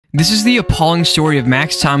This is the appalling story of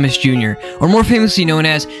Max Thomas Jr., or more famously known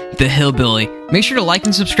as the Hillbilly. Make sure to like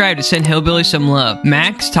and subscribe to send Hillbilly some love.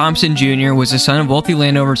 Max Thompson Jr. was the son of wealthy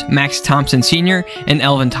landowners Max Thompson Sr. and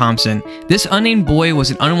Elvin Thompson. This unnamed boy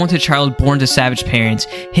was an unwanted child born to savage parents.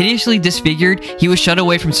 Hideously disfigured, he was shut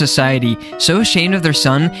away from society. So ashamed of their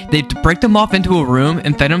son, they break him off into a room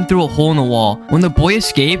and fed him through a hole in the wall. When the boy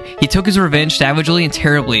escaped, he took his revenge savagely and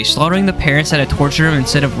terribly, slaughtering the parents that had tortured him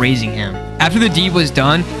instead of raising him. After the deed was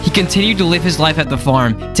done, he continued to live his life at the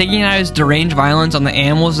farm, taking out his deranged violence on the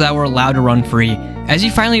animals that were allowed to run free. As he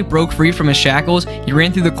finally broke free from his shackles, he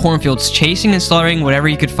ran through the cornfields, chasing and slaughtering whatever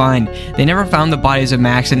he could find. They never found the bodies of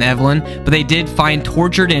Max and Evelyn, but they did find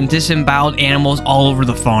tortured and disemboweled animals all over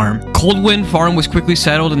the farm. Coldwind Farm was quickly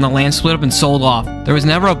settled and the land split up and sold off. There was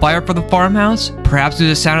never a buyer for the farmhouse, perhaps through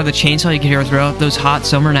the sound of the chainsaw you could hear throughout those hot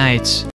summer nights.